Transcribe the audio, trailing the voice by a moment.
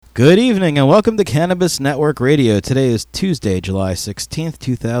Good evening and welcome to Cannabis Network Radio. Today is Tuesday, July 16th,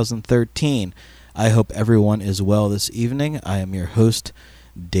 2013. I hope everyone is well this evening. I am your host,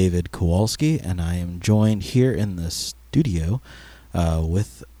 David Kowalski, and I am joined here in the studio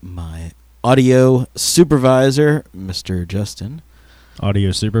with my audio supervisor, Mr. Justin.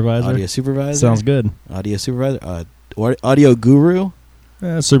 Audio supervisor? Audio supervisor. Sounds good. Audio supervisor. Audio guru.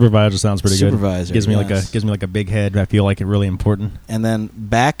 Supervisor sounds pretty good. Supervisor gives me like a big head. I feel like it's really important. And then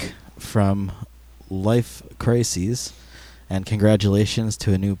back from life crises, and congratulations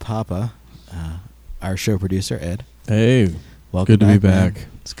to a new papa, our show producer Ed. Hey, welcome. Good to be back. Man.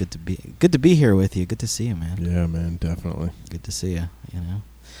 It's good to be here with you. Good to see you, man. Yeah, man, definitely. Good to see you. You know,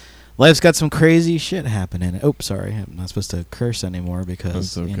 life's got some crazy shit happening. Oh, sorry, I'm not supposed to curse anymore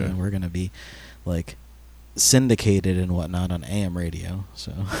because okay. you know, we're gonna be like syndicated and whatnot on AM radio,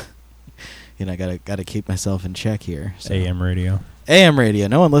 so you know, I gotta keep myself in check here. So. AM radio.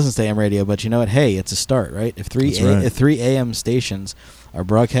 No one listens to AM radio, but you know what? Hey, it's a start, right? If three AM stations are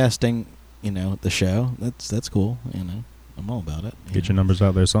broadcasting, you know, the show, that's cool. You know, I'm all about it. Get your numbers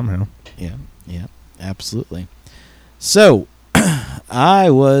out there somehow. Yeah, absolutely. So, I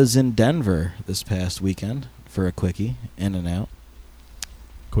was in Denver this past weekend for a quickie, in and out.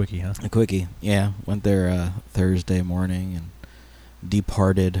 Quickie, huh? A quickie, yeah. Went there Thursday morning and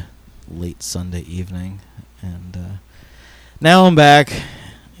departed late Sunday evening. And now I'm back.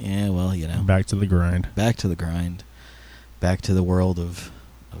 Yeah, well, you know. Back to the grind. Back to the grind. Back to the world of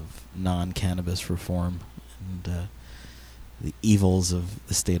non-cannabis reform and the evils of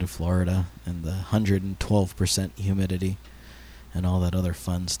the state of Florida and the 112% humidity and all that other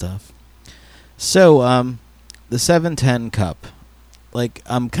fun stuff. So, the 710 cup. Like,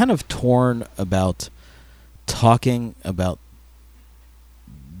 I'm kind of torn about talking about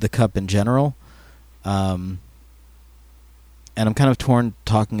the cup in general. And I'm kind of torn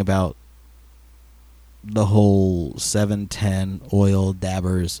talking about the whole 710 oil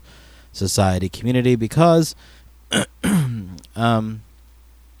dabbers society community because I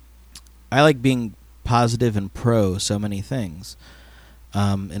like being positive and pro so many things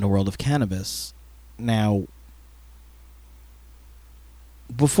in a world of cannabis. Now,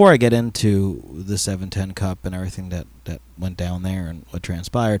 before I get into the 710 cup and everything that went down there and what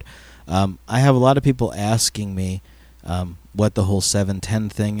transpired, I have a lot of people asking me what the whole 710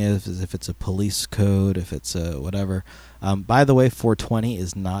 thing is if it's a police code, if it's a whatever. By the way, 420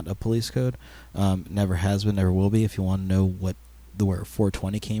 is not a police code. Never has been, never will be. If you want to know where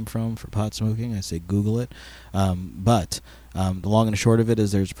 420 came from for pot smoking, I say Google it. But the long and the short of it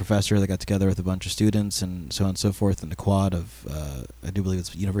is there's a professor that got together with a bunch of students and so on and so forth in the quad of, I do believe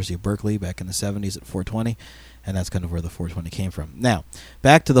it's University of Berkeley back in the 70s at 420, and that's kind of where the 420 came from. Now,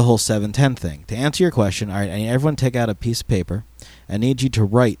 back to the whole 710 thing. To answer your question, all right, I need everyone to take out a piece of paper. I need you to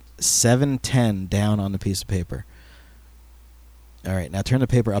write 710 down on the piece of paper. All right, now turn the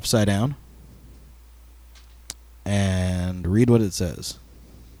paper upside down and read what it says.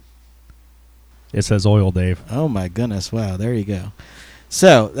 It says oil, Dave. Oh my goodness, wow, there you go.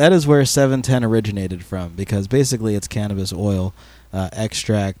 So, that is where 710 originated from, because basically it's cannabis oil,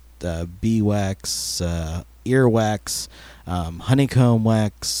 extract, bee wax, earwax, honeycomb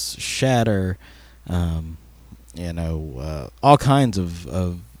wax, shatter, all kinds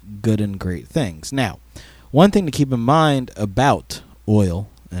of good and great things. Now, one thing to keep in mind about oil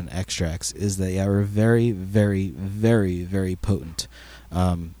and extracts is they are very, very, very, very potent,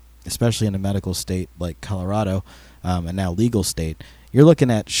 especially in a medical state like Colorado, and now legal state. You're looking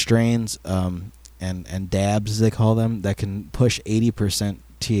at strains and dabs, as they call them, that can push 80%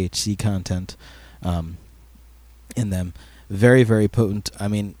 THC content in them. Very, very potent. I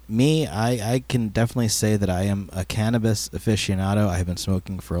mean, I can definitely say that I am a cannabis aficionado. I have been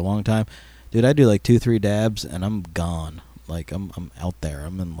smoking for a long time. Dude, I do like 2-3 dabs and I'm gone. Like I'm out there.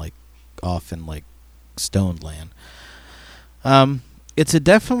 I'm in off in stoned land. It's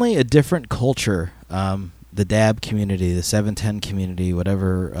definitely a different culture. The dab community, the 710 community,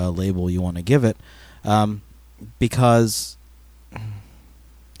 whatever label you want to give it, because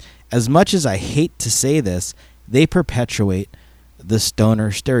as much as I hate to say this, they perpetuate the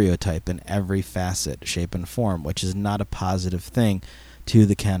stoner stereotype in every facet, shape, and form, which is not a positive thing to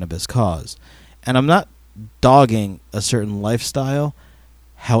the cannabis cause. And I'm not dogging a certain lifestyle.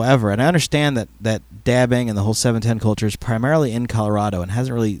 However, and I understand that dabbing and the whole 710 culture is primarily in Colorado and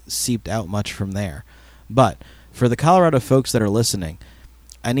hasn't really seeped out much from there. But for the Colorado folks that are listening,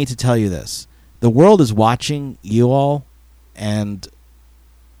 I need to tell you this. The world is watching you all, and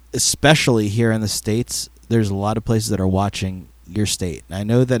especially here in the States, there's a lot of places that are watching your state. And I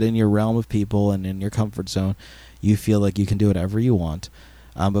know that in your realm of people and in your comfort zone, you feel like you can do whatever you want.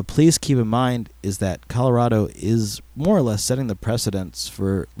 But please keep in mind is that Colorado is more or less setting the precedents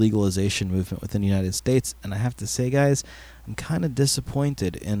for legalization movement within the United States. And I have to say, guys, I'm kind of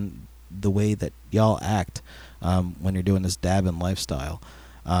disappointed in the way that y'all act when you're doing this dabbing lifestyle.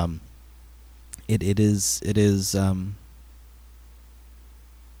 It is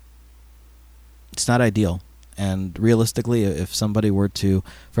it's not ideal. And realistically, if somebody were to,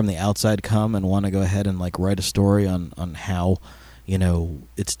 from the outside, come and want to go ahead and like write a story on how,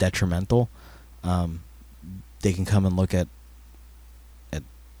 it's detrimental, they can come and look at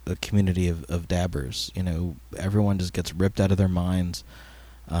a community of dabbers. Everyone just gets ripped out of their minds.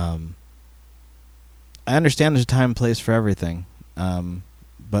 I understand there's a time and place for everything,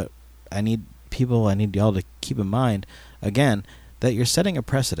 but I need y'all to keep in mind, again, that you're setting a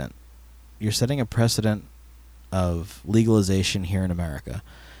precedent. You're setting a precedent of legalization here in America.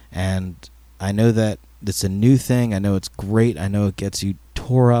 And I know that it's a new thing. I know it's great. I know it gets you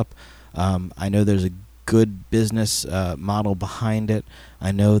tore up. I know there's a good business model behind it.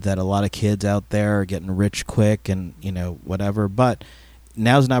 I know that a lot of kids out there are getting rich quick and, whatever. But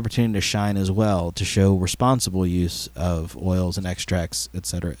now's an opportunity to shine as well, to show responsible use of oils and extracts, et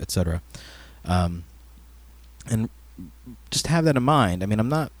cetera, et cetera. And just have that in mind. I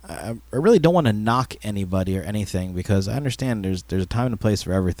mean, I really don't want to knock anybody or anything, because I understand there's a time and a place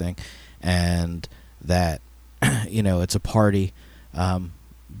for everything, and that, it's a party.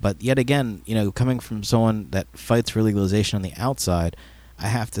 But yet again, coming from someone that fights for legalization on the outside, I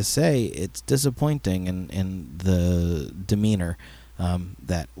have to say it's disappointing in the demeanor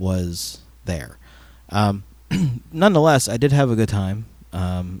that was there. Nonetheless, I did have a good time.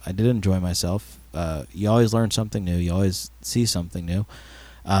 I did enjoy myself. You always learn something new. You always see something new.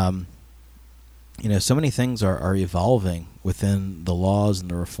 So many things are evolving within the laws and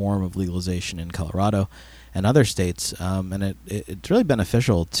the reform of legalization in Colorado and other states, and it's really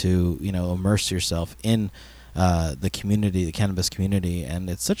beneficial to immerse yourself in the community, the cannabis community, and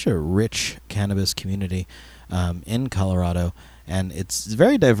it's such a rich cannabis community in Colorado, and it's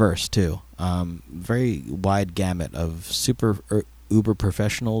very diverse too. Very wide gamut of super uber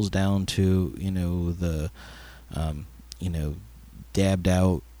professionals down to the dabbed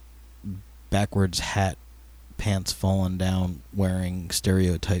out, backwards hat, pants falling down, wearing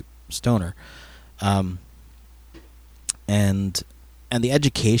stereotype stoner, and the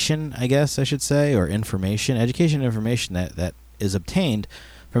education, I guess I should say, or information that is obtained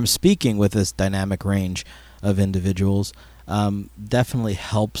from speaking with this dynamic range of individuals definitely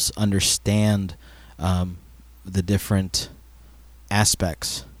helps understand the different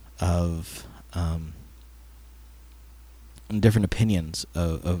aspects of different opinions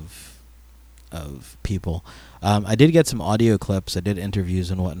of people. I did get some audio clips. I did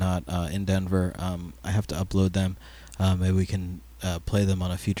interviews and whatnot in Denver. I have to upload them. Maybe we can play them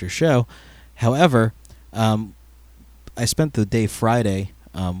on a future show. However, I spent the day Friday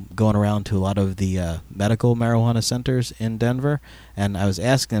going around to a lot of the medical marijuana centers in Denver, and I was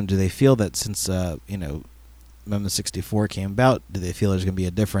asking them, do they feel that since Amendment 64 came about, do they feel there's going to be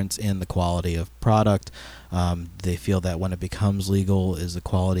a difference in the quality of product? Do they feel that when it becomes legal, is the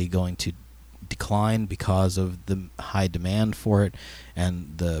quality going to decline because of the high demand for it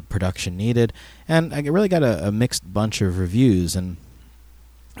and the production needed? And I really got a mixed bunch of reviews and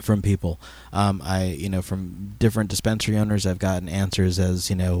from people. From different dispensary owners, I've gotten answers as,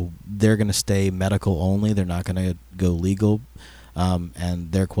 they're going to stay medical only. They're not going to go legal,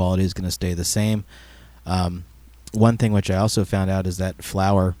 and their quality is going to stay the same. One thing which I also found out is that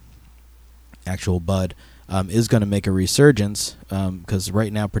flower, actual bud, is going to make a resurgence, because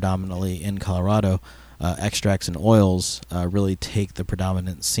right now predominantly in Colorado, extracts and oils really take the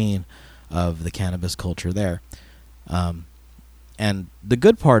predominant scene of the cannabis culture there. And the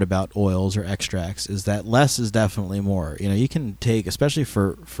good part about oils or extracts is that less is definitely more. You can take, especially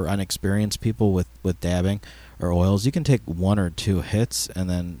for unexperienced people with dabbing or oils, you can take 1 or 2 hits and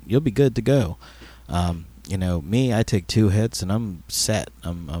then you'll be good to go. Me, I take 2 hits and I'm set.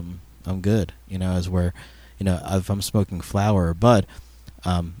 I'm good. As where, if I'm smoking flower or bud,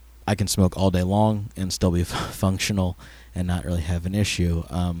 I can smoke all day long and still be functional and not really have an issue.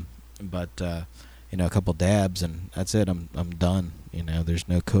 But a couple dabs and that's it. I'm done. There's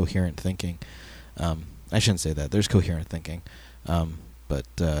no coherent thinking. I shouldn't say that. There's coherent thinking, but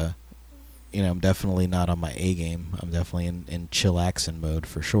I'm definitely not on my A game. I'm definitely in chillaxin mode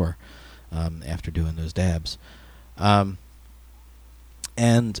for sure. After doing those dabs.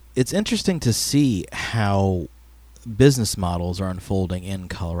 And it's interesting to see how business models are unfolding in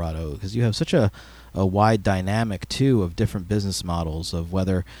Colorado, because you have such a wide dynamic too of different business models of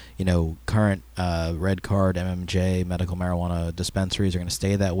whether current red card MMJ medical marijuana dispensaries are going to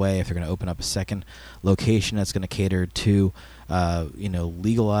stay that way, if they're going to open up a second location that's going to cater to full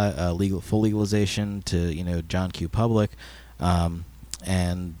legalization to John Q. Public, and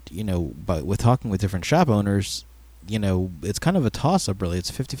but with talking with different shop owners, it's kind of a toss-up, really.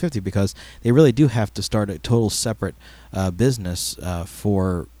 It's 50-50, because they really do have to start a total separate business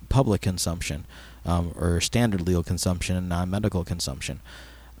for public consumption, or standard legal consumption and non-medical consumption.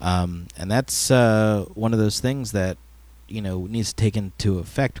 And that's one of those things that needs to take into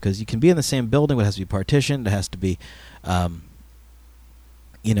effect, because you can be in the same building, but it has to be partitioned. It has to be a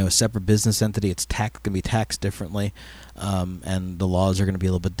separate business entity. It's going to be taxed differently, and the laws are going to be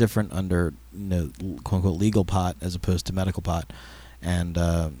a little bit different under quote unquote legal pot as opposed to medical pot, and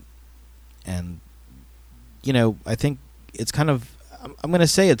I think it's kind of, I'm going to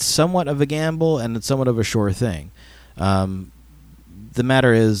say it's somewhat of a gamble and it's somewhat of a sure thing. The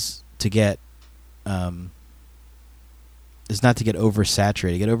matter is to get is not to get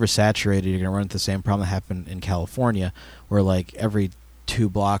oversaturated. Get oversaturated, you're going to run into the same problem that happened in California, where like every 2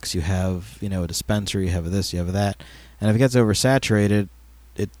 blocks you have a dispensary, you have this, you have that, and if it gets oversaturated,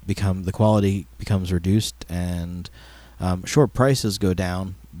 the quality becomes reduced, and sure, prices go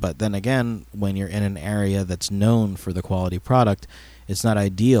down, but then again, when you're in an area that's known for the quality product, it's not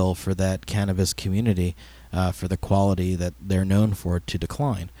ideal for that cannabis community, for the quality that they're known for to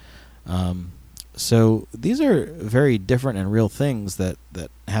decline. So these are very different and real things that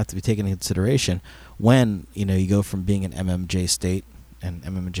have to be taken into consideration when you go from being an MMJ state, and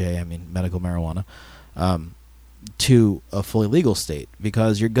MMJ I mean medical marijuana, to a fully legal state,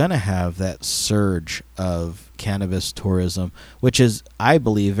 because you're going to have that surge of cannabis tourism, which is, I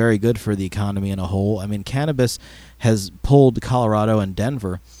believe, very good for the economy in a whole. I mean, cannabis has pulled Colorado and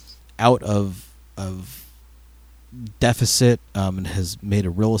Denver out of deficit, and has made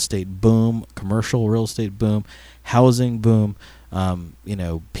a real estate boom, commercial real estate boom, housing boom.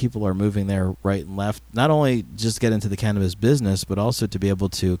 People are moving there right and left, not only just get into the cannabis business, but also to be able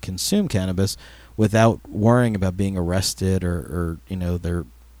to consume cannabis without worrying about being arrested or their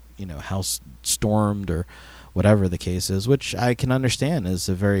house stormed or whatever the case is, which I can understand is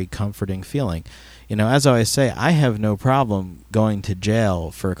a very comforting feeling. As I always say, I have no problem going to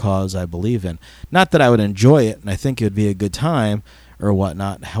jail for a cause I believe in. Not that I would enjoy it, and I think it would be a good time or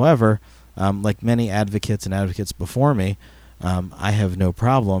whatnot. However, like many advocates and advocates before me, I have no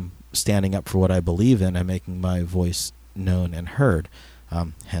problem standing up for what I believe in and making my voice known and heard.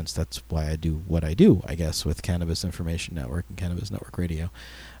 Hence, that's why I do what I do, I guess, with Cannabis Information Network and Cannabis Network Radio.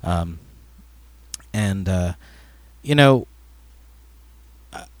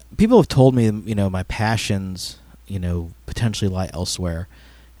 People have told me, my passions, potentially lie elsewhere.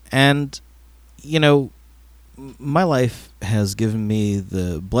 And, my life has given me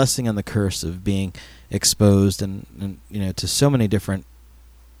the blessing and the curse of being exposed and to so many different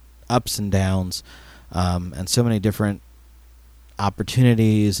ups and downs, and so many different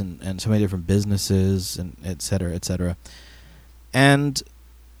opportunities and so many different businesses, and et cetera, et cetera. And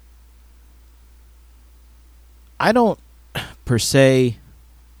I don't per se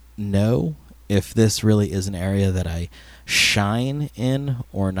know if this really is an area that I shine in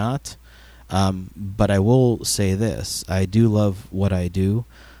or not. But I will say this: I do love what I do.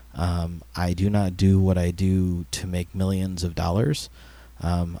 I do not do what I do to make millions of dollars.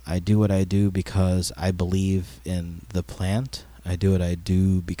 I do what I do because I believe in the plant. I do what I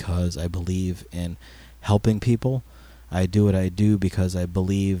do because I believe in helping people. I do what I do because I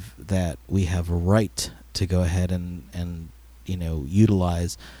believe that we have a right to go ahead and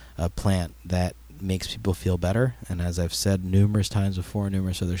utilize a plant that makes people feel better. And as I've said numerous times before in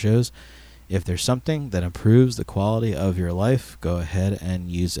numerous other shows, if there's something that improves the quality of your life, go ahead and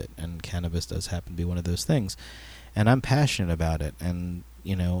use it. And cannabis does happen to be one of those things. And I'm passionate about it. And,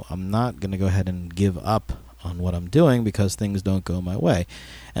 I'm not going to go ahead and give up on what I'm doing because things don't go my way.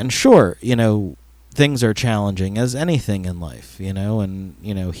 And sure, things are challenging as anything in life, and,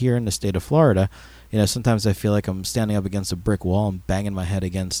 here in the state of Florida, sometimes I feel like I'm standing up against a brick wall and banging my head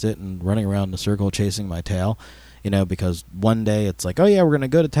against it and running around in a circle chasing my tail, because one day it's like, oh yeah, we're going to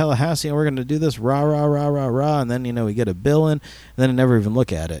go to Tallahassee and we're going to do this, rah, rah, rah, rah, rah, and then, we get a bill in, and then I never even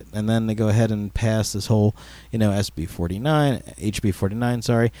look at it. And then they go ahead and pass this whole, HB 49,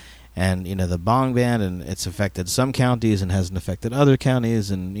 sorry, and, the bong ban, and it's affected some counties and hasn't affected other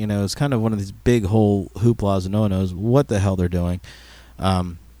counties, and, it's kind of one of these big whole hooplas and no one knows what the hell they're doing.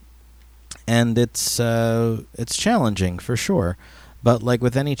 And it's challenging for sure, but like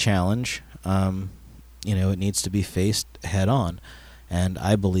with any challenge, it needs to be faced head on. And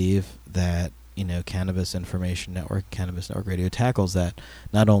I believe that, Cannabis Information Network, Cannabis Network Radio tackles that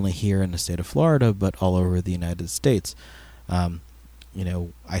not only here in the state of Florida, but all over the United States. I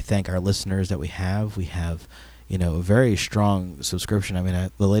thank our listeners that we have. We have, a very strong subscription. I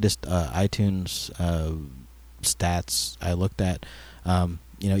mean, the latest iTunes stats I looked at,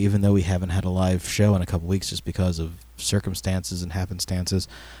 even though we haven't had a live show in a couple weeks just because of circumstances and happenstances,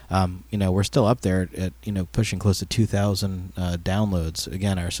 we're still up there at, pushing close to 2,000 downloads.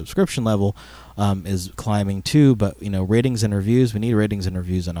 Again, our subscription level is climbing too, but, ratings and reviews, we need ratings and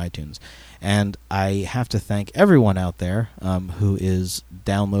reviews on iTunes. And I have to thank everyone out there who is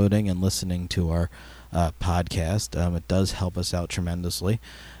downloading and listening to our podcast. It does help us out tremendously.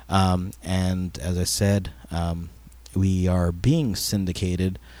 And as I said, we are being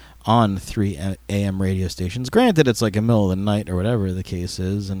syndicated on 3 a.m. radio stations. Granted, it's like a middle of the night or whatever the case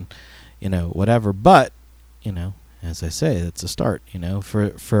is, and whatever. But as I say, it's a start.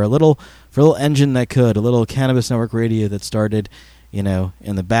 For a little engine that could, a little Cannabis Network Radio that started, in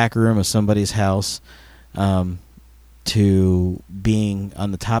the back room of somebody's house, to being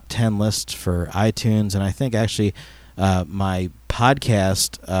on the top 10 list for iTunes, and I think actually my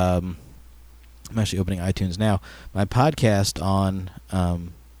podcast. I'm actually opening iTunes now. My podcast on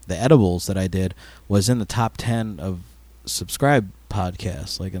the edibles that I did was in the top 10 of subscribed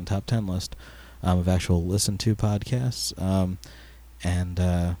podcasts, like in the top 10 list of actual listened to podcasts. And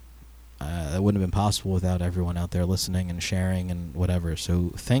that wouldn't have been possible without everyone out there listening and sharing and whatever.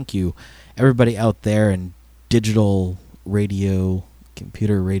 So thank you, everybody out there in digital radio,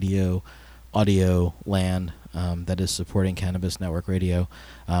 computer radio, audio land that is supporting Cannabis Network Radio.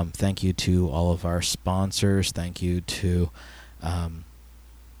 Thank you to all of our sponsors. Thank you to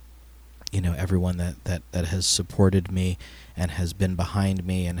everyone that has supported me and has been behind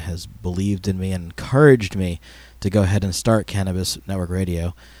me and has believed in me and encouraged me to go ahead and start Cannabis Network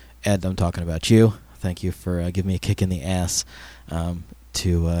Radio. Ed, I'm talking about you. Thank you for giving me a kick in the ass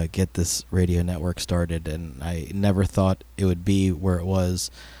to get this radio network started. And I never thought it would be where it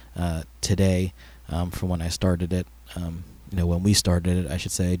was today from when I started it. When we started it, I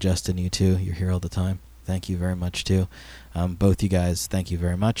should say. Justin, you too. You're here all the time. Thank you very much too. Both you guys, thank you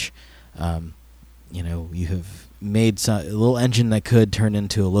very much. You have made a little engine that could turn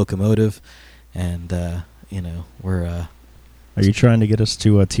into a locomotive, and we're. Are you trying to get us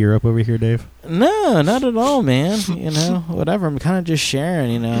to tear up over here, Dave? No, not at all, man. Whatever. I'm kind of just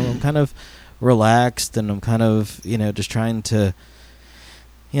sharing. I'm kind of relaxed, and I'm kind of just trying to,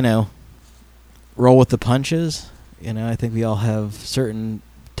 roll with the punches. I think we all have certain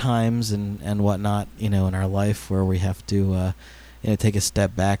times and whatnot, in our life where we have to, take a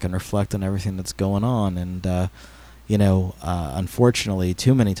step back and reflect on everything that's going on. And, unfortunately,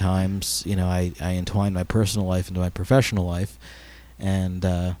 too many times, I entwine my personal life into my professional life. And,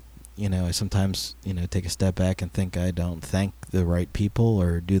 I sometimes, take a step back and think I don't thank the right people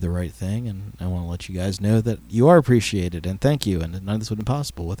or do the right thing. And I want to let you guys know that you are appreciated and thank you. And none of this would have been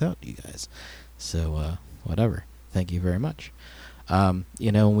possible without you guys. So, whatever. Thank you very much. When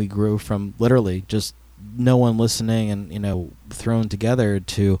we grew from literally just no one listening and, thrown together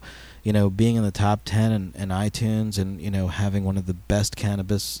to, being in the top 10 in iTunes and, having one of the best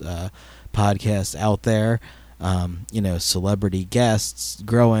cannabis podcasts out there, celebrity guests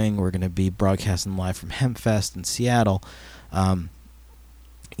growing. We're going to be broadcasting live from HempFest in Seattle. I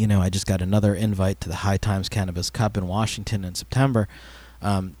just got another invite to the High Times Cannabis Cup in Washington in September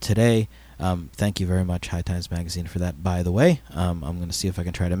today. Thank you very much, High Times Magazine, for that, by the way. I'm going to see if I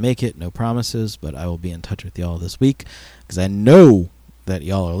can try to make it. No promises, but I will be in touch with y'all this week because I know that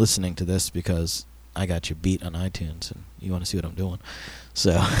y'all are listening to this because I got you beat on iTunes and you want to see what I'm doing.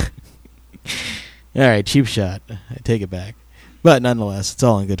 So, all right, cheap shot. I take it back. But nonetheless, it's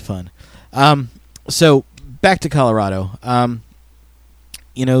all in good fun. So, back to Colorado.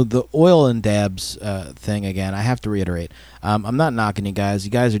 The oil and dabs thing again, I have to reiterate. I'm not knocking you guys.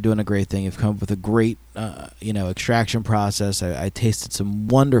 You guys are doing a great thing. You've come up with a great, extraction process. I tasted some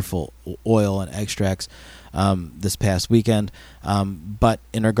wonderful oil and extracts this past weekend. But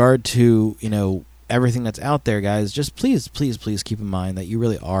in regard to, everything that's out there, guys, just please keep in mind that you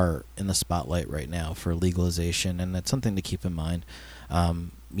really are in the spotlight right now for legalization, and that's something to keep in mind.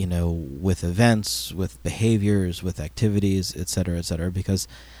 With events, with behaviors, with activities, et cetera, because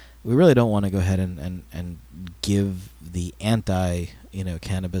we really don't want to go ahead and give the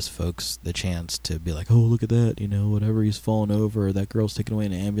cannabis folks the chance to be like, oh, look at that, whatever, he's falling over, or that girl's taken away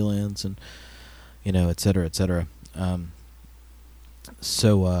in an ambulance, and, et cetera, et cetera.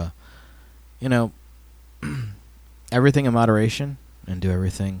 So, everything in moderation, and do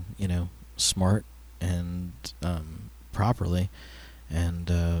everything, smart and properly, and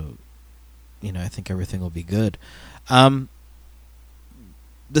I think everything will be good. The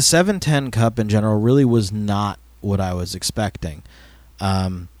 710 Cup in general really was not what I was expecting.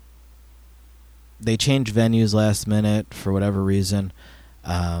 They changed venues last minute for whatever reason.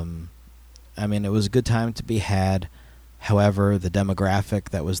 It was a good time to be had. However, the demographic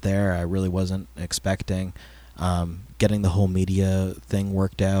that was there, I really wasn't expecting. Getting the whole media thing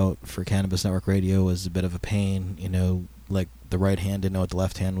worked out for Cannabis Network Radio was a bit of a pain. Like the right hand didn't know what the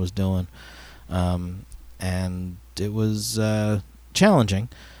left hand was doing. And it was challenging.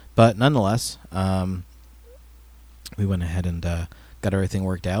 But nonetheless, we went ahead and got everything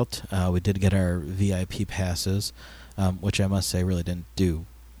worked out. We did get our VIP passes, which I must say really didn't do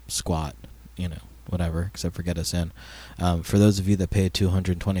squat, whatever, except for get us in. For those of you that paid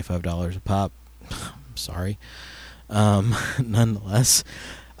 $225 a pop, I'm sorry. Nonetheless,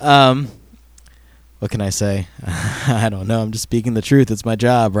 what can I say? I don't know. I'm just speaking the truth. It's my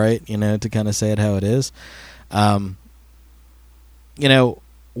job, right? To kind of say it how it is.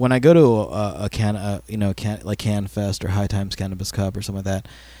 When I go to like CanFest or High Times Cannabis Cup or something like that,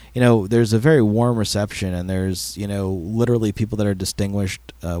 there's a very warm reception, and there's, literally people that are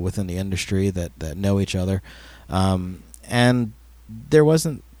distinguished within the industry that know each other. And there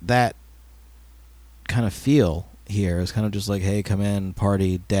wasn't that kind of feel here. It was kind of just like, hey, come in,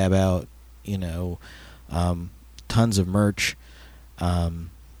 party, dab out, tons of merch. The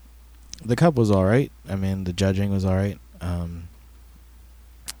cup was all right. The judging was all right. I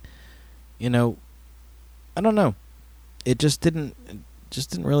don't know. It just didn't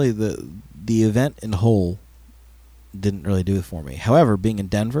really, the event in whole didn't really do it for me. However, being in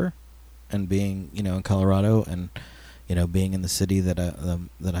Denver and being, in Colorado and, being in the city that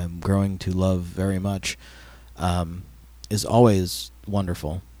I'm growing to love very much, is always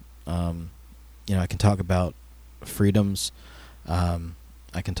wonderful. I can talk about freedoms.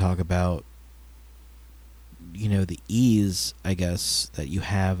 I can talk about, the ease, I guess, that you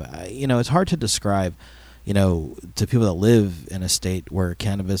have. It's hard to describe, to people that live in a state where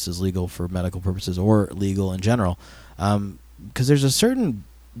cannabis is legal for medical purposes or legal in general, because there's a certain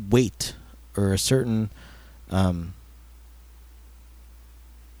weight or a certain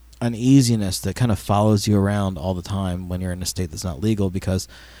uneasiness that kind of follows you around all the time when you're in a state that's not legal. Because,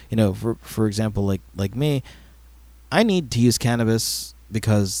 for example, like me, I need to use cannabis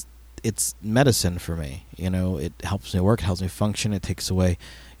because it's medicine for me. It helps me work, it helps me function, it takes away,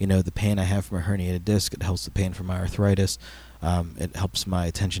 the pain I have from a herniated disc, it helps the pain from my arthritis, it helps my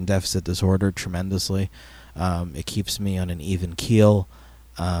attention deficit disorder tremendously, it keeps me on an even keel,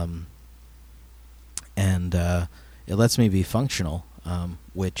 and it lets me be functional,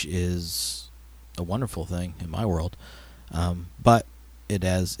 which is a wonderful thing in my world, but it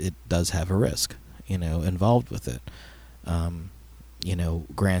does have a risk, involved with it.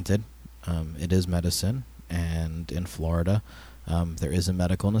 Granted, it is medicine, and in Florida, there is a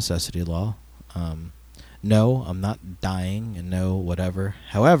medical necessity law. No, I'm not dying, and no, whatever.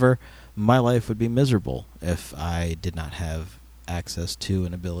 However, my life would be miserable if I did not have access to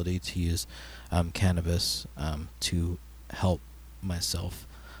an ability to use cannabis to help myself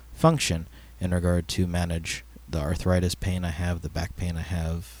function in regard to manage the arthritis pain I have, the back pain I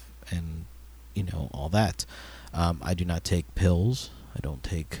have, and all that. I do not take pills. I don't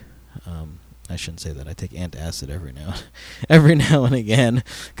take. I shouldn't say that. I take antacid every now and again,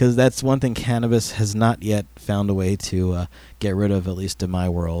 because that's one thing cannabis has not yet found a way to get rid of, at least in my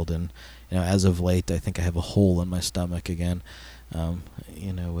world. And as of late, I think I have a hole in my stomach again.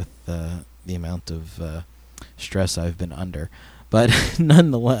 With the amount of stress I've been under. But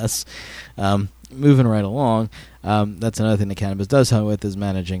nonetheless, moving right along, that's another thing that cannabis does help with, is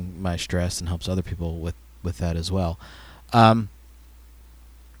managing my stress, and helps other people with that as well.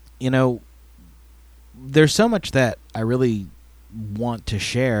 There's so much that I really want to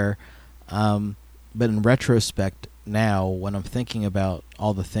share, but in retrospect now, when I'm thinking about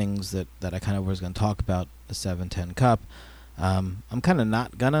all the things that I kind of was going to talk about the 710 Cup, I'm kind of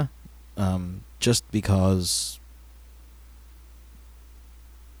not gonna, just because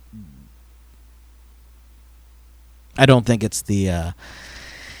I don't think it's the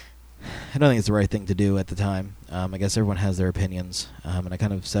right thing to do at the time. I guess everyone has their opinions, and I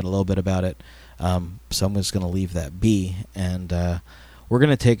kind of said a little bit about it, so I'm just going to leave that be, and we're going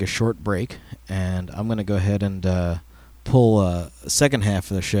to take a short break, and I'm going to go ahead and pull a second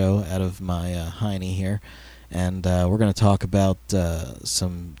half of the show out of my hiney here, and we're going to talk about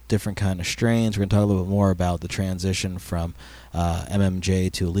some different kind of strains. We're going to talk a little bit more about the transition from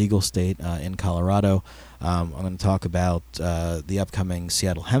MMJ to a legal state in Colorado. I'm going to talk about the upcoming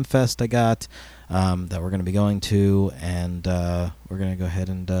Seattle Hemp Fest I got that we're going to be going to, and we're going to go ahead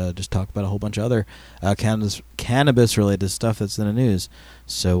and just talk about a whole bunch of other cannabis-related stuff that's in the news.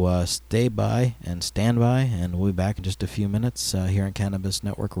 So stay by and stand by, and we'll be back in just a few minutes here on Cannabis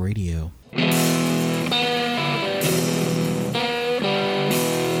Network Radio.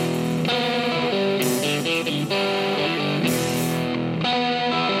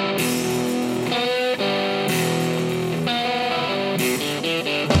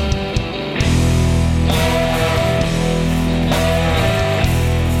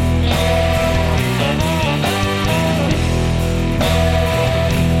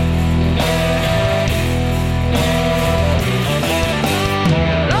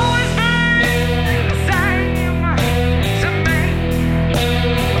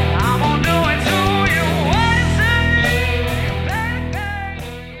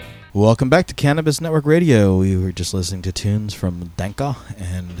 Welcome back to Cannabis Network Radio. We were just listening to tunes from Danka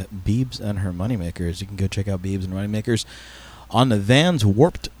and Biebs and her Moneymakers. You can go check out Biebs and Moneymakers on the Vans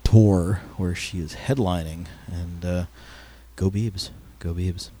Warped Tour, where she is headlining. And go Biebs. Go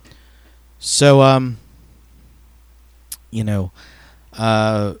Biebs. So, I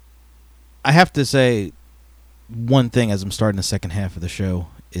have to say one thing as I'm starting the second half of the show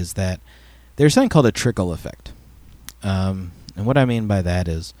is that there's something called a trickle effect. And what I mean by that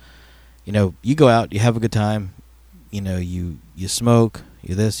is, you go out, you have a good time, you smoke,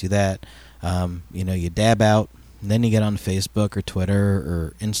 you this, you that, you dab out, and then you get on Facebook or Twitter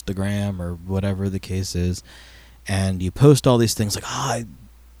or Instagram or whatever the case is, and you post all these things like, I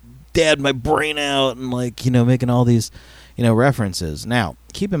dabbed my brain out, and making all these, references. Now,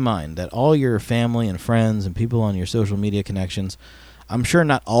 keep in mind that all your family and friends and people on your social media connections, I'm sure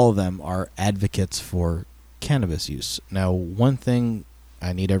not all of them are advocates for cannabis use. Now, one thing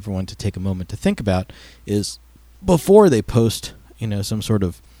I need everyone to take a moment to think about is before they post, some sort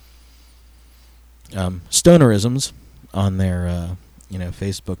of stonerisms on their,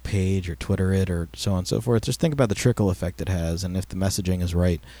 Facebook page or Twitter it or so on and so forth. Just think about the trickle effect it has, and if the messaging is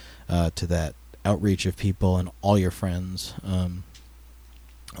right to that outreach of people and all your friends on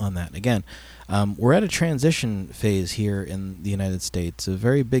that. Again, we're at a transition phase here in the United States, a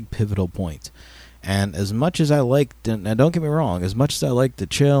very big pivotal point. And as much as I like to, now don't get me wrong, as much as I like to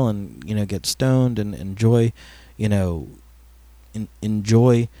chill and, get stoned and enjoy,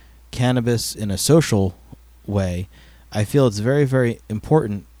 enjoy cannabis in a social way, I feel it's very, very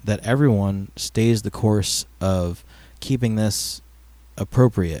important that everyone stays the course of keeping this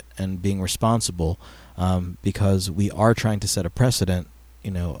appropriate and being responsible, because we are trying to set a precedent,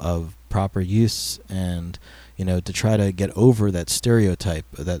 of proper use and, to try to get over that stereotype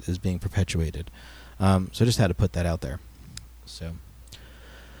that is being perpetuated. So I just had to put that out there. So,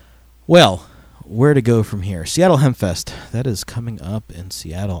 well, where to go from here? Seattle Hemp Fest. That is coming up in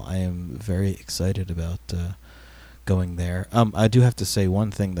Seattle. I am very excited about going there. I do have to say one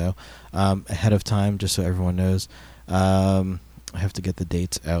thing, though, ahead of time, just so everyone knows. I have to get the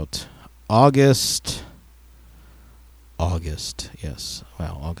dates out. August, yes.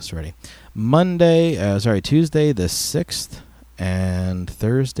 Wow, August already. Tuesday the 6th and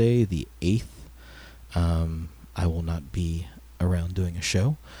Thursday the 8th. I will not be around doing a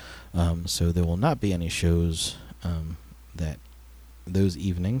show, so there will not be any shows those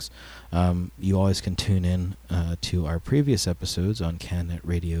evenings. You always can tune in to our previous episodes on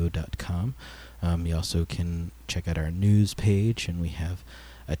cannetradio.com. You also can check out our news page, and we have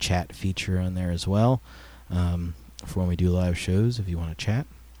a chat feature on there as well for when we do live shows if you want to chat.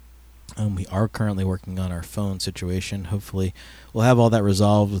 We are currently working on our phone situation. Hopefully we'll have all that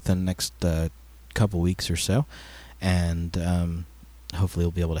resolved within the next couple weeks or so, and hopefully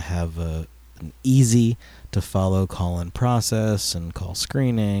we'll be able to have an easy to follow call-in process and call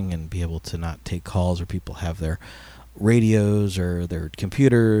screening, and be able to not take calls where people have their radios or their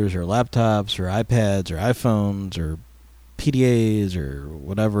computers or laptops or iPads or iPhones or PDAs or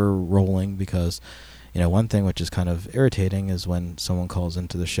whatever rolling, because one thing which is kind of irritating is when someone calls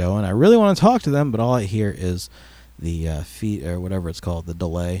into the show and I really want to talk to them, but all I hear is the feed or whatever it's called, the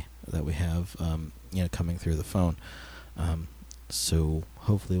delay that we have, coming through the phone. So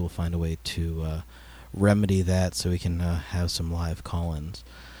hopefully we'll find a way to remedy that so we can have some live call-ins.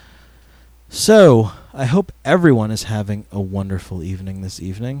 So I hope everyone is having a wonderful evening this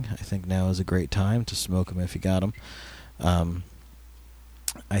evening. I think now is a great time to smoke them if you got them.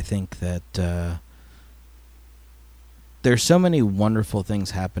 I think that there's so many wonderful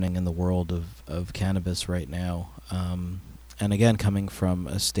things happening in the world of cannabis right now. And again, coming from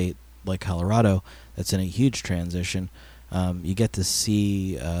a state like Colorado that's in a huge transition, you get to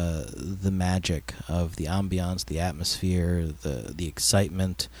see the magic of the ambiance, the atmosphere, the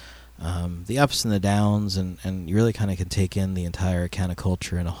excitement, the ups and the downs, and you really kind of can take in the entire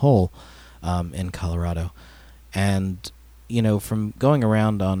counterculture in a whole in Colorado. And, from going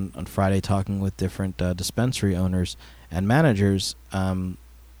around on Friday talking with different dispensary owners and managers, I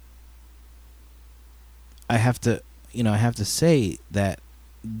have to say that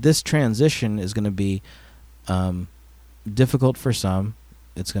this transition is going to be difficult for some.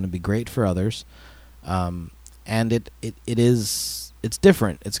 It's going to be great for others, and it's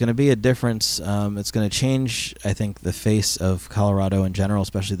different. It's going to be a difference. It's going to change, I think, the face of Colorado in general,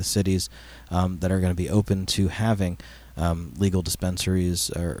 especially the cities that are going to be open to having legal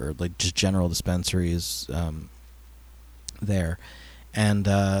dispensaries or like just general dispensaries there. And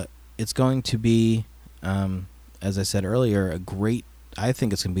it's going to be, as I said earlier, I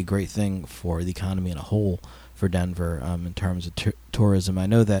think it's going to be a great thing for the economy in a whole for Denver in terms of tourism. I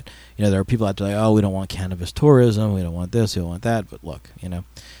know that there are people out there like, oh, we don't want cannabis tourism, we don't want this, we don't want that. But look,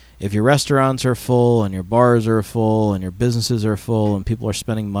 if your restaurants are full and your bars are full and your businesses are full and people are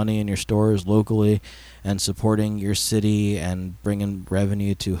spending money in your stores locally and supporting your city and bringing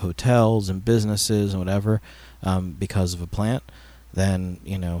revenue to hotels and businesses and whatever because of a plant, then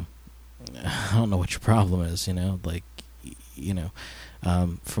I don't know what your problem is. From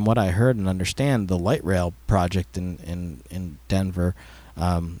what I heard and understand, the light rail project in Denver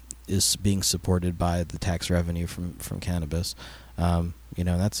is being supported by the tax revenue from cannabis.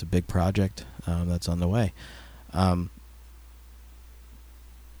 That's a big project that's on the way.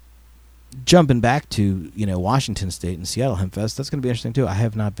 Jumping back to Washington State and Seattle Hemp Fest, that's going to be interesting too. I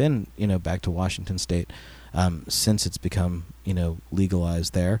have not been back to Washington State since it's become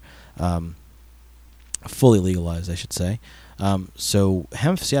legalized there, fully legalized, I should say. So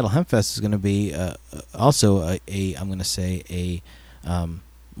Seattle Hemp Fest is going to be also a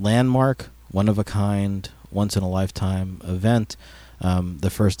landmark, one of a kind, once in a lifetime event,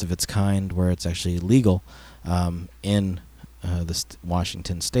 the first of its kind where it's actually legal in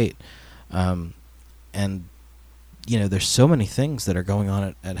Washington State. And there's so many things that are going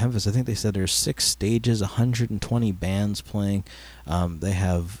on at Hempfest. I think they said there's 6 stages, 120 bands playing. They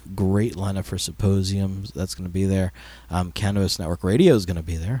have great lineup for symposiums. That's going to be there. Cannabis Network Radio is going to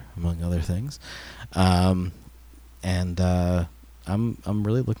be there, among other things. I'm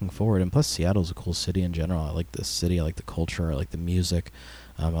really looking forward. And plus, Seattle's a cool city in general. I like this city. I like the culture. I like the music.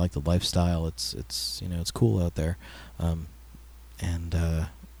 I like the lifestyle. It's cool out there.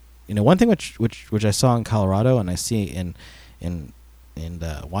 One thing which I saw in Colorado and I see in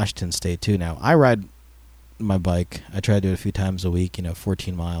Washington State too. Now I ride my bike. I try to do it a few times a week.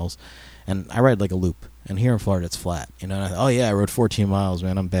 14 miles, and I ride like a loop. And here in Florida, it's flat. And I rode 14 miles,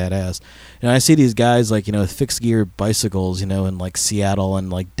 man. I'm badass. I see these guys like with fixed gear bicycles, in like Seattle and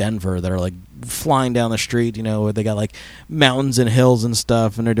like Denver that are like flying down the street. Where they got like mountains and hills and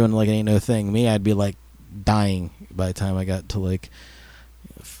stuff, and they're doing like ain't no thing. Me, I'd be like dying by the time I got to like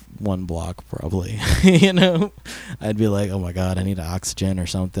 1 block probably. I'd be like, oh my god, I need oxygen or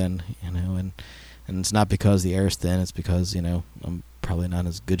something. And it's not because the air's thin, it's because I'm probably not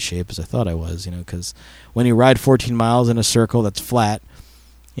as good shape as I thought I was. Because when you ride 14 miles in a circle that's flat,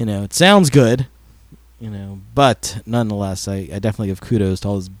 it sounds good, but nonetheless, I definitely give kudos to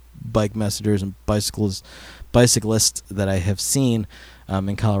all those bike messengers and bicyclists that I have seen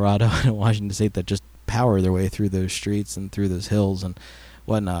in Colorado and Washington State that just power their way through those streets and through those hills and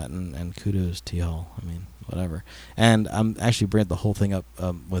whatnot, and kudos to y'all. I mean, whatever. And I'm actually bringing the whole thing up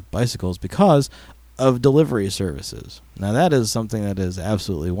with bicycles because of delivery services. Now that is something that is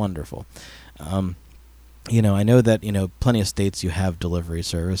absolutely wonderful. I know that plenty of states you have delivery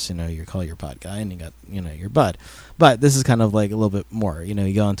service. You call your pot guy and you got your bud, but this is kind of like a little bit more.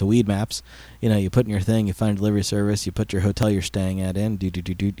 You go onto Weed Maps, you put in your thing, you find a delivery service, you put your hotel you're staying at in,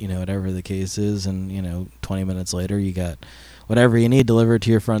 whatever the case is, and 20 minutes later you got whatever you need delivered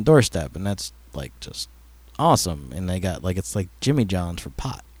to your front doorstep, and that's like just awesome. And they got like it's like Jimmy John's for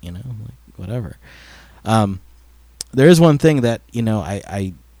pot, like whatever. There is one thing that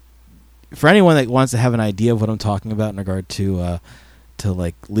I for anyone that wants to have an idea of what I'm talking about in regard to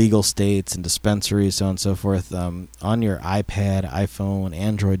like legal states and dispensaries, so on and so forth, on your iPad, iPhone,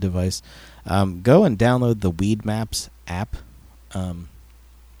 Android device, go and download the Weed Maps app. Even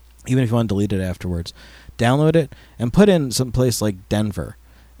if you want to delete it afterwards, download it and put in some place like Denver,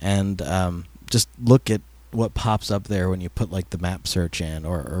 and just look at what pops up there when you put like the map search in,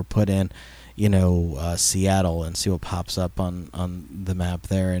 or put in Seattle and see what pops up on the map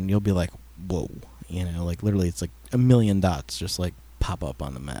there, and you'll be like, whoa, like literally it's like a million dots just like pop up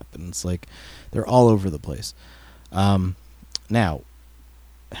on the map, and it's like they're all over the place. Now,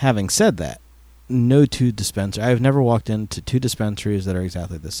 having said that, no two dispensaries. I've never walked into two dispensaries that are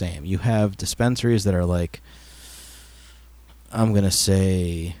exactly the same. You have dispensaries that are like, I'm going to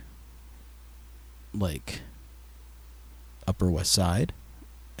say, like, Upper West Side,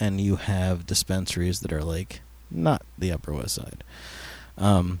 and you have dispensaries that are like not the Upper West Side,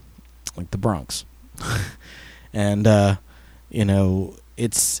 like the Bronx. And,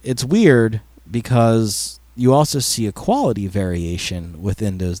 it's weird because you also see a quality variation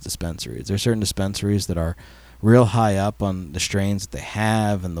within those dispensaries. There are certain dispensaries that are real high up on the strains that they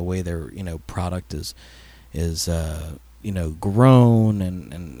have and the way their product is grown,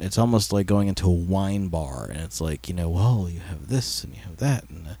 and it's almost like going into a wine bar, and it's like well, you have this and you have that,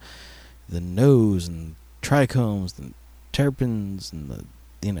 and the nose and trichomes and terpenes and the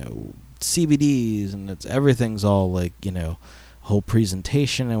CBDs, and everything's all like whole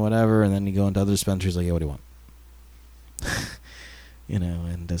presentation and whatever, and then you go into other dispensaries like, yeah, what do you want?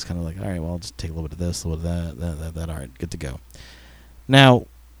 And it's kind of like, all right, well, I'll just take a little bit of this, a little bit of that, all right, good to go. Now,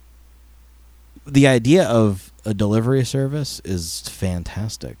 the idea of a delivery service is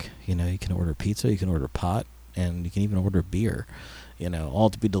fantastic. You can order pizza, you can order pot, and you can even order beer, all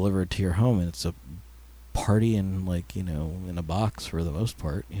to be delivered to your home, and it's a party in in a box for the most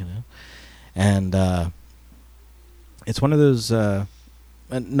part, and it's one of those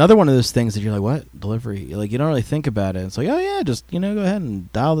another one of those things that you're like, what, delivery? Like, you don't really think about it. It's like, oh yeah, just go ahead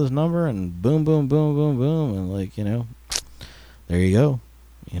and dial this number and boom, boom, boom, boom, boom, and there you go.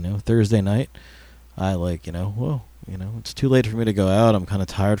 Thursday night, I whoa, it's too late for me to go out. I'm kind of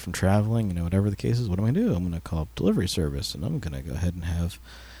tired from traveling. Whatever the case is, what am I going to do? I'm going to call up delivery service, and I'm going to go ahead and have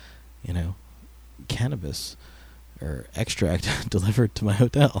cannabis or extract delivered to my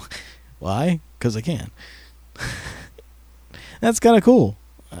hotel. Why? Because I can. That's kind of cool.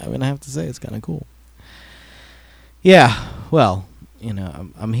 I mean, I have to say, it's kind of cool. Yeah, well,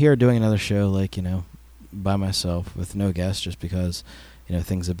 I'm here doing another show, by myself with no guests, just because,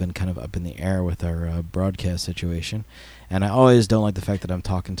 things have been kind of up in the air with our broadcast situation. And I always don't like the fact that I'm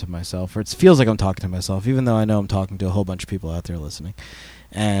talking to myself, or it feels like I'm talking to myself, even though I know I'm talking to a whole bunch of people out there listening.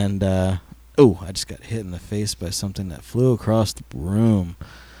 And, I just got hit in the face by something that flew across the room,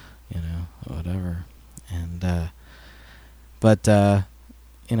 whatever. And, I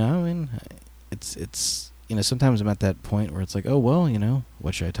mean, it's sometimes I'm at that point where it's like, oh, well,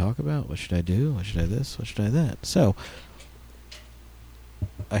 what should I talk about? What should I do? What should I this? What should I that? So,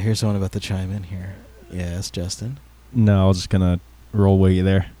 I hear someone about to chime in here. Yes, Justin? No, I was just going to roll with you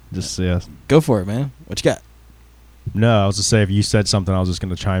there. Just, yeah. Go for it, man. What you got? No, I was just say if you said something, I was just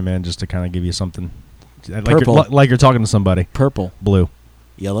going to chime in just to kind of give you something. Purple. Like you're talking to somebody. Purple. Blue.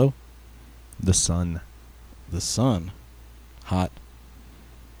 Yellow. The sun. The sun. Hot.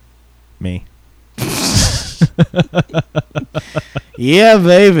 Me. Yeah,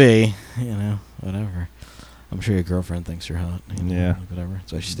 baby. Whatever. I'm sure your girlfriend thinks you're hot. Yeah. Whatever.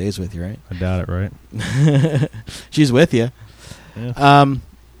 That's why she stays with you, right? I doubt it, right? She's with you. Yeah.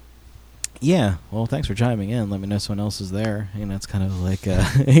 Yeah. Well, thanks for chiming in. Let me know someone else is there. It's kind of like,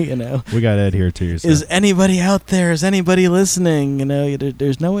 We got Ed here, too. So. Is anybody out there? Is anybody listening?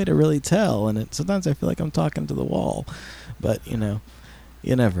 There's no way to really tell. And sometimes I feel like I'm talking to the wall. But, you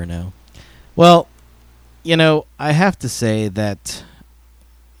never know. Well, I have to say that,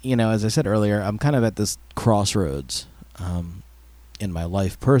 as I said earlier, I'm kind of at this crossroads in my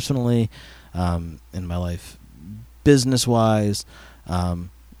life personally, in my life business-wise,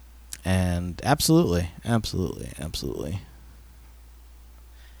 and absolutely.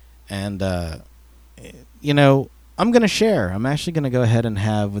 And, I'm going to share. I'm actually going to go ahead and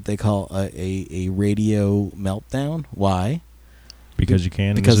have what they call a radio meltdown. Why? Because you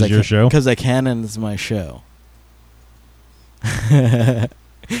can, because this is your show? Because I can, and it's my show. I'm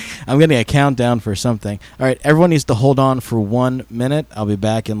getting a countdown for something. All right, everyone needs to hold on for 1 minute. I'll be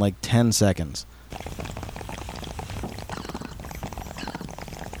back in like 10 seconds.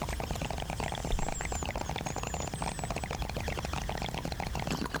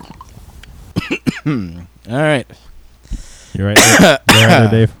 All right. You're right there. You're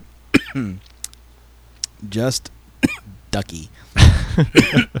right there, Dave. Just ducky.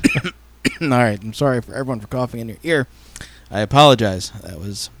 All right, I'm sorry for everyone for coughing in your ear. I apologize. That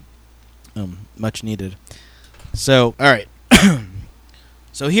was much needed. So, all right.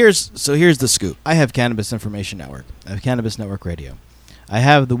 So here's the scoop. I have Cannabis Information Network. I have Cannabis Network Radio. I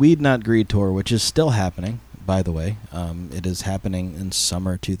have the Weed Not Greed tour, which is still happening. by the way. It is happening in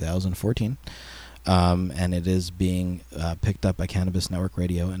summer 2014, and it is being picked up by Cannabis Network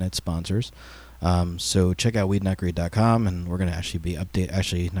Radio and its sponsors. So check out weednotgreed.com, and we're going to actually be not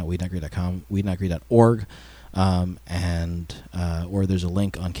weednotgreed.com, weednotgreed.org, or there's a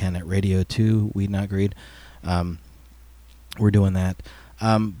link on Cannet Radio to Weed Not Greed. We're doing that.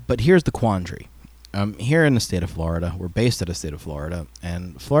 But here's the quandary. Here in the state of Florida, we're based out of the state of Florida,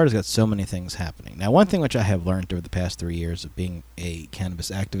 and Florida's got so many things happening. Now, one thing which I have learned over the past 3 years of being a cannabis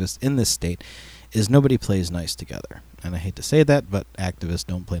activist in this state is nobody plays nice together. And I hate to say that, but activists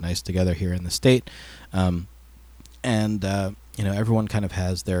don't play nice together here in the state. Everyone kind of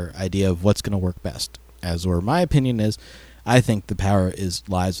has their idea of what's going to work best. My opinion is, I think the power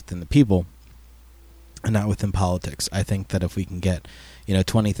lies within the people and not within politics. I think that if we can get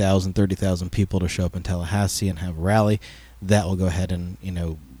 20,000, 30,000 people to show up in Tallahassee and have a rally, that will go ahead and,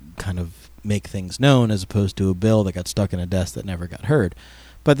 kind of make things known, as opposed to a bill that got stuck in a desk that never got heard.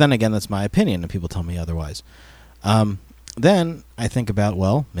 But then again, that's my opinion, and people tell me otherwise. Then I think about,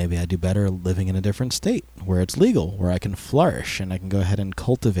 well, maybe I do better living in a different state where it's legal, where I can flourish and I can go ahead and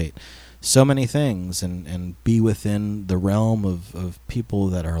cultivate so many things and be within the realm of people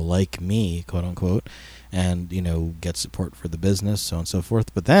that are like me, quote unquote, and, get support for the business, so on and so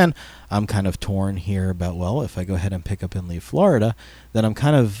forth. But then I'm kind of torn here about, well, if I go ahead and pick up and leave Florida, then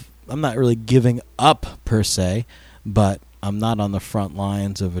I'm not really giving up per se, but I'm not on the front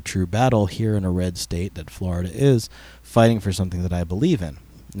lines of a true battle here in a red state that Florida is, fighting for something that I believe in.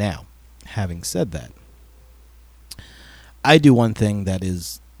 Now, having said that, I do one thing that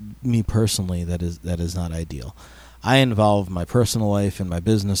is, me personally, that is not ideal. I involve my personal life and my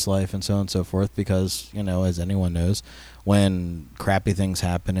business life and so on and so forth because, as anyone knows, when crappy things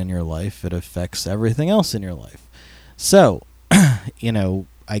happen in your life, it affects everything else in your life. So,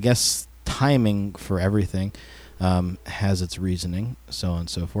 I guess timing for everything has its reasoning, so on and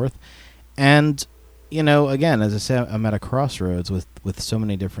so forth. And, again, as I say, I'm at a crossroads with so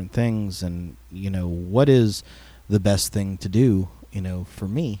many different things, and, what is the best thing to do, for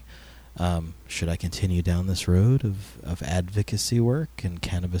me? Should I continue down this road of advocacy work and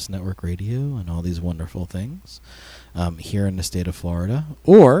Cannabis Network Radio and all these wonderful things here in the state of Florida?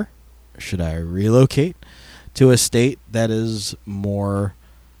 Or should I relocate to a state that is more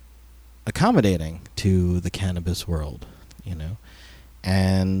accommodating to the cannabis world,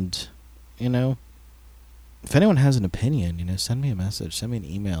 And, if anyone has an opinion, send me a message, send me an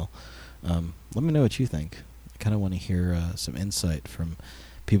email. Let me know what you think. I kind of want to hear some insight from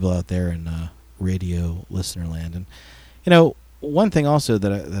people out there in radio listener land. And, one thing also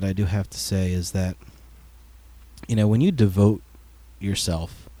that I do have to say is that, when you devote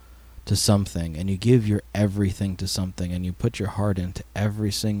yourself to something and you give your everything to something and you put your heart into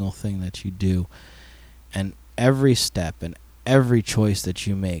every single thing that you do, and every step and every choice that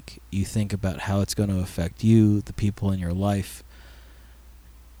you make, you think about how it's going to affect you, the people in your life,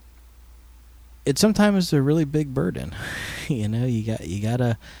 it sometimes is a really big burden. You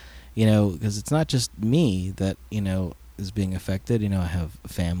gotta, because it's not just me that, is being affected. I have a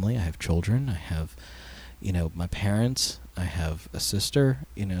family, I have children, I have, my parents, I have a sister,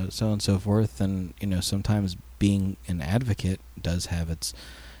 so on and so forth. And, sometimes being an advocate does have its,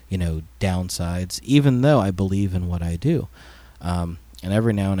 downsides, even though I believe in what I do. And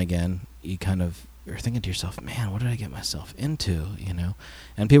every now and again, you kind of are thinking to yourself, man, what did I get myself into,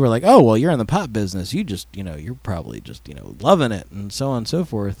 And people are like, oh, well, you're in the pot business. You just, you're probably just, loving it, and so on and so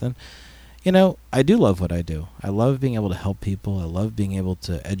forth. And, I do love what I do. I love being able to help people. I love being able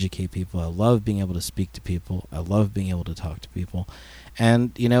to educate people. I love being able to speak to people. I love being able to talk to people.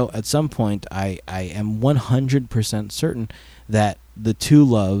 And, at some point, I am 100% certain that the two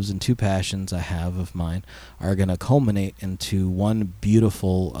loves and two passions I have of mine are going to culminate into one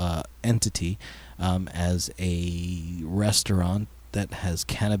beautiful entity as a restaurant that has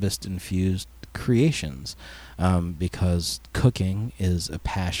cannabis-infused creations, because cooking is a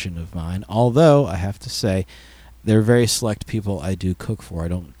passion of mine. Although, I have to say, there are very select people I do cook for. I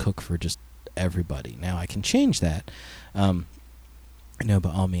don't cook for just everybody. Now, I can change that, by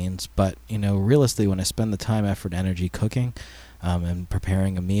all means. But, realistically, when I spend the time, effort, energy cooking, and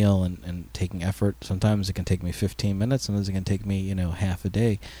preparing a meal and taking effort, sometimes it can take me 15 minutes, sometimes it can take me, half a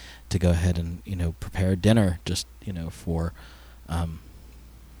day to go ahead and, prepare dinner just, for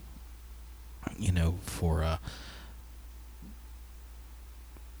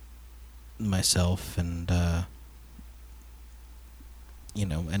myself and,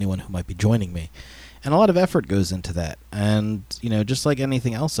 anyone who might be joining me. And a lot of effort goes into that. And, just like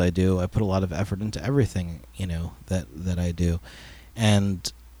anything else I do, I put a lot of effort into everything, that I do.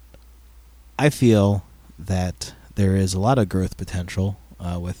 And I feel that there is a lot of growth potential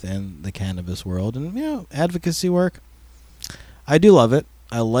within the cannabis world, and advocacy work. I do love it.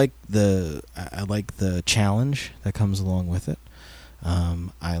 I like the challenge that comes along with it.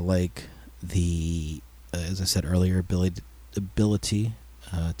 I like the, as I said earlier, ability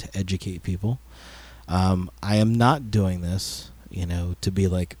to educate people. I am not doing this, to be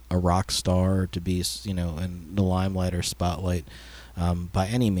like a rock star, or to be, in the limelight or spotlight by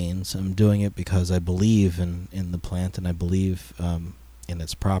any means. I'm doing it because I believe in the plant, and I believe in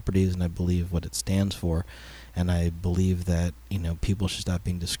its properties, and I believe what it stands for. And I believe that, people should stop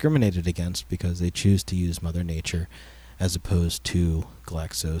being discriminated against because they choose to use Mother Nature as opposed to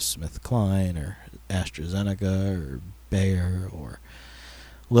GlaxoSmithKline or AstraZeneca or Bayer or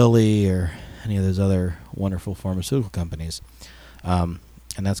Lilly or any of those other wonderful pharmaceutical companies. And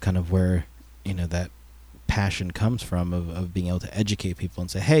that's kind of where, that passion comes from of being able to educate people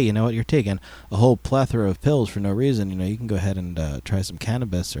and say, hey, you know what, you're taking a whole plethora of pills for no reason. You can go ahead and try some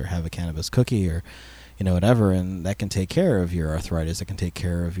cannabis or have a cannabis cookie or whatever, and that can take care of your arthritis, that can take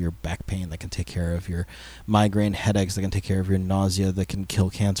care of your back pain, that can take care of your migraine headaches, that can take care of your nausea, that can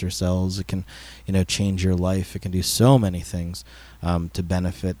kill cancer cells, it can, change your life, it can do so many things to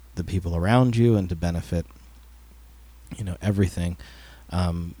benefit the people around you and to benefit, everything.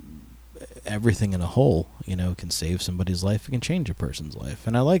 Everything in a whole, can save somebody's life, it can change a person's life.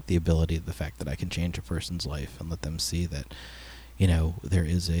 And I like the fact that I can change a person's life and let them see that, there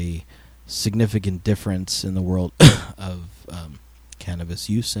is a significant difference in the world of cannabis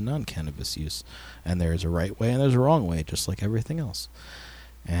use and non-cannabis use, and there's a right way and there's a wrong way, just like everything else.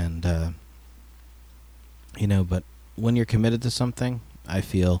 And but when you're committed to something, I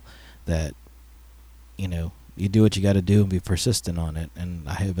feel that you do what you got to do and be persistent on it. And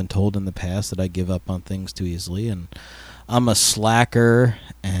I have been told in the past that I give up on things too easily, and I'm a slacker,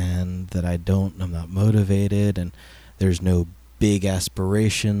 and that I'm not motivated, and there's no big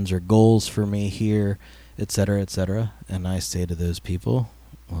aspirations or goals for me here, etc., etc. And I say to those people,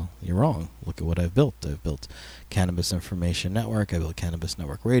 well, you're wrong. Look at what I've built. I've built Cannabis Information Network. I built Cannabis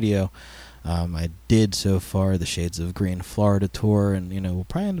Network Radio. I did so far the Shades of Green Florida tour, and we'll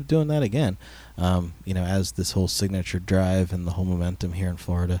probably end up doing that again. As this whole signature drive and the whole momentum here in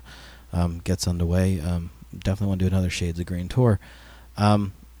Florida gets underway, definitely want to do another Shades of Green tour.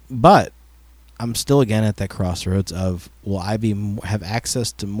 But I'm still again at that crossroads of, will I have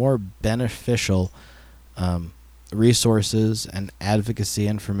access to more beneficial resources and advocacy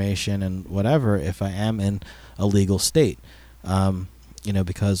information and whatever if I am in a legal state?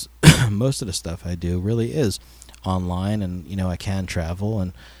 Because most of the stuff I do really is online, and I can travel,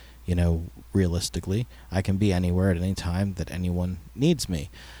 and realistically I can be anywhere at any time that anyone needs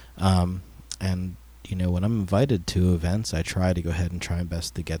me. And when I'm invited to events, I try to go ahead and try my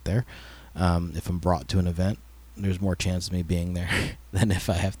best to get there. If I'm brought to an event, there's more chance of me being there than if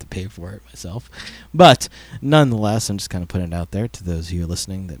I have to pay for it myself. But nonetheless, I'm just kind of putting it out there to those of you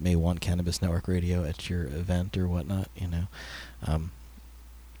listening that may want Cannabis Network Radio at your event or whatnot,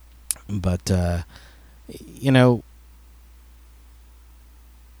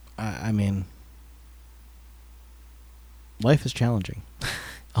 I mean, life is challenging,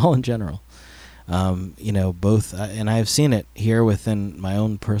 all in general. Both, and I've seen it here within my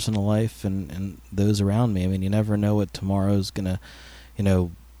own personal life and those around me. I mean, you never know what tomorrow's gonna,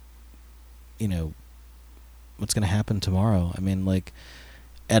 what's gonna happen tomorrow. I mean, like,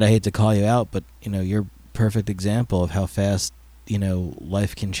 Ed, I hate to call you out, but you're a perfect example of how fast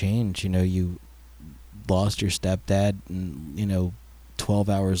life can change. You lost your stepdad, and 12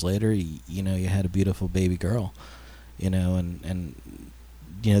 hours later, you had a beautiful baby girl, and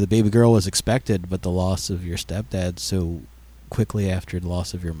the baby girl was expected, but the loss of your stepdad so quickly after the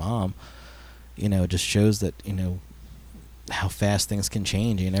loss of your mom, just shows that, how fast things can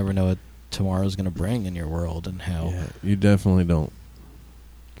change. You never know what tomorrow's going to bring in your world, and how... Yeah, you definitely don't.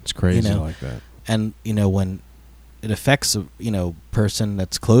 It's crazy like that. And, when it affects a, person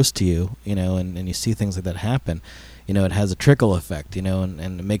that's close to you, and you see things like that happen, it has a trickle effect, and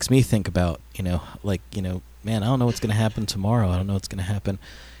it makes me think about, man, I don't know what's going to happen tomorrow. I don't know what's going to happen,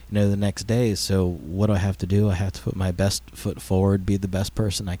 the next day. So what do I have to do? I have to put my best foot forward, be the best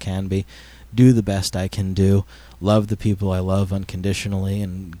person I can be, do the best I can do, love the people I love unconditionally,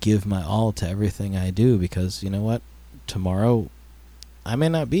 and give my all to everything I do, because you know what? Tomorrow, I may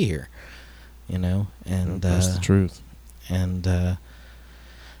not be here, and that's the truth. And,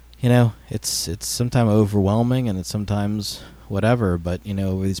 it's sometimes overwhelming, and it's sometimes whatever, but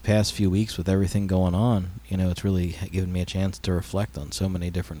over these past few weeks with everything going on, it's really given me a chance to reflect on so many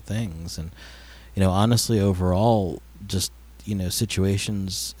different things. And honestly, overall, just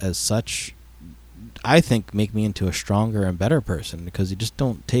situations as such I think, make me into a stronger and better person, because you just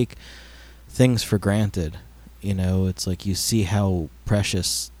don't take things for granted. You know, it's like you see how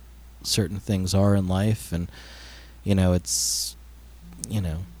precious certain things are in life, and it's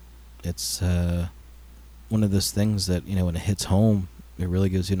one of those things that, when it hits home, it really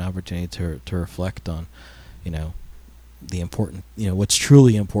gives you an opportunity to reflect on, the important, what's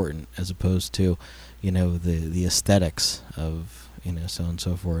truly important, as opposed to, the aesthetics of, so on and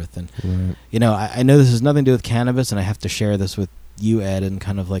so forth. And Right. I know this has nothing to do with cannabis, and I have to share this with you, Ed, and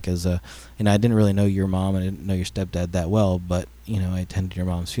kind of like as a, I didn't really know your mom, and I didn't know your stepdad that well, but I attended your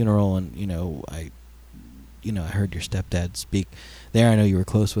mom's funeral, and I heard your stepdad speak there. I know you were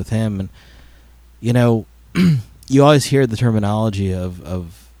close with him, and you always hear the terminology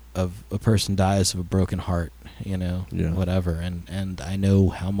of a person dies of a broken heart, Yeah. whatever, and I know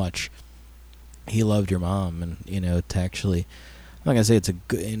how much he loved your mom, and to actually, I'm not gonna say it's a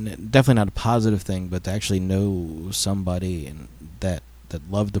good, and definitely not a positive thing, but to actually know somebody and that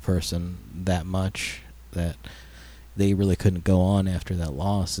loved the person that much that they really couldn't go on after that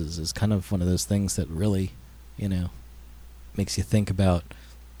loss is kind of one of those things that really, makes you think about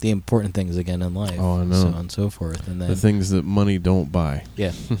the important things again in life. Oh, I know. So on and so forth. And then The things that money don't buy.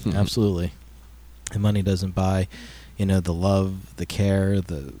 yeah, absolutely. And money doesn't buy, the love, the care,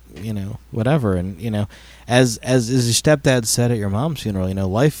 the, whatever. And, as your stepdad said at your mom's funeral,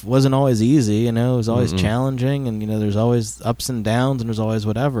 life wasn't always easy, it was always challenging, and, there's always ups and downs, and there's always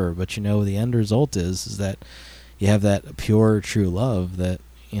whatever. But, the end result is that you have that pure, true love that,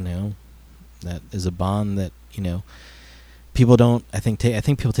 that is a bond that, people don't, I think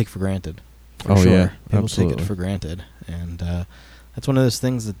people take for granted. For sure. Yeah, people absolutely. take it for granted. And that's one of those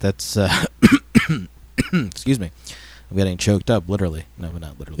things that's excuse me, I'm getting choked up, literally. No, but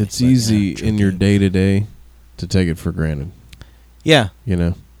not literally. It's but, easy in your choking. day-to-day to take it for granted. Yeah.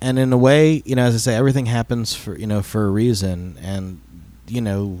 And in a way, as I say, everything happens for, for a reason. And,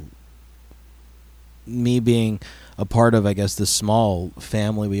 me being a part of, I guess, this small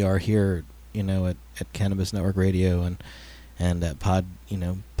family we are here, at Cannabis Network Radio and at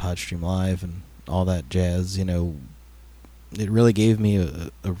Podstream Live and all that jazz, it really gave me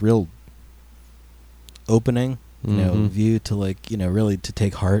a real opening, view to, like, really to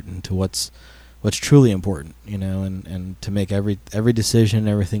take heart into what's truly important, and to make every decision,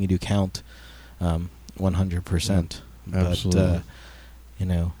 everything you do count, 100%. Absolutely.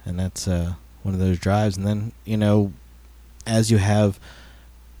 But, and that's one of those drives. And then, as you have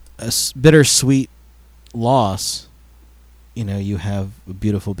a bittersweet loss, you have a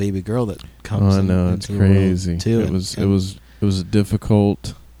beautiful baby girl that comes. I know, it's into the world crazy. too. It was a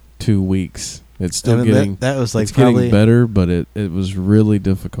difficult 2 weeks. It's still that was like it's probably getting better, but it was really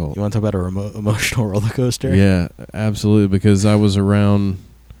difficult. You want to talk about a emotional roller coaster? Yeah, absolutely. Because I was around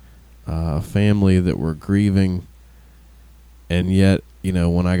family that were grieving, and yet,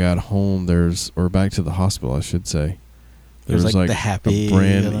 when I got home, or back to the hospital, I should say, There's like the happy,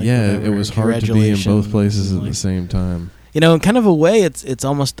 whatever, it was hard to be in both places at the same time. In kind of a way, it's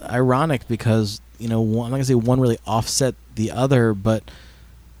almost ironic because one, I'm not gonna say one really offset the other, but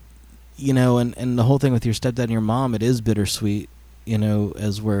and the whole thing with your stepdad and your mom, it is bittersweet,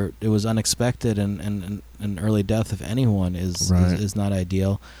 as where it was unexpected, and an early death of anyone is not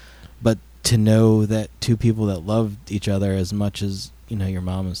ideal, but to know that two people that loved each other as much as your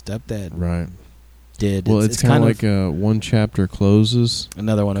mom and stepdad did. Well, it's kind of like one chapter closes,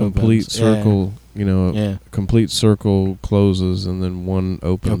 another one complete opens. circle. Complete circle closes, and then one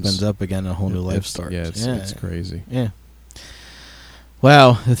opens up again, a whole new life starts. Yeah, it's crazy. Yeah.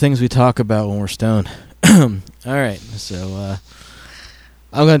 Wow, the things we talk about when we're stoned. All right, so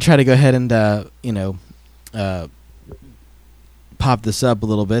I'm going to try to go ahead and pop this up a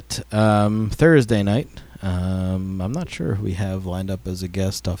little bit. Thursday night. I'm not sure who we have lined up as a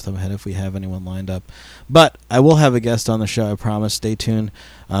guest off the top of my head, if we have anyone lined up. But I will have a guest on the show, I promise. Stay tuned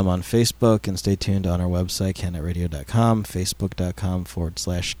on Facebook, and stay tuned on our website, cannetradio.com,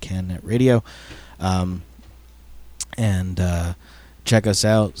 facebook.com/cannetradio. And check us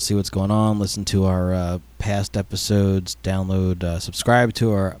out, see what's going on, listen to our past episodes, download, subscribe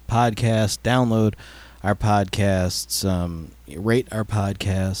to our podcast, download our podcasts, rate our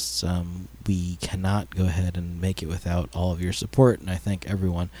podcasts. We cannot go ahead and make it without all of your support, and I thank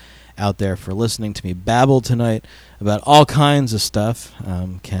everyone out there for listening to me babble tonight about all kinds of stuff,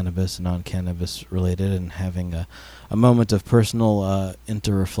 cannabis and non-cannabis related, and having a moment of personal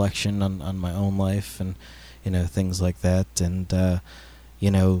inter-reflection on my own life and things like that. And I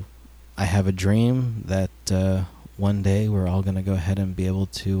have a dream that one day we're all going to go ahead and be able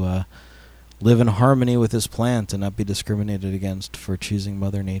to live in harmony with this plant and not be discriminated against for choosing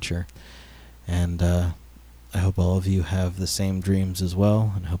Mother Nature. And I hope all of you have the same dreams as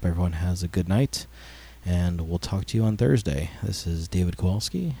well, and I hope everyone has a good night. And we'll talk to you on Thursday. This is David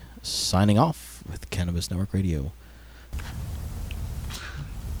Kowalski signing off with Cannabis Network Radio.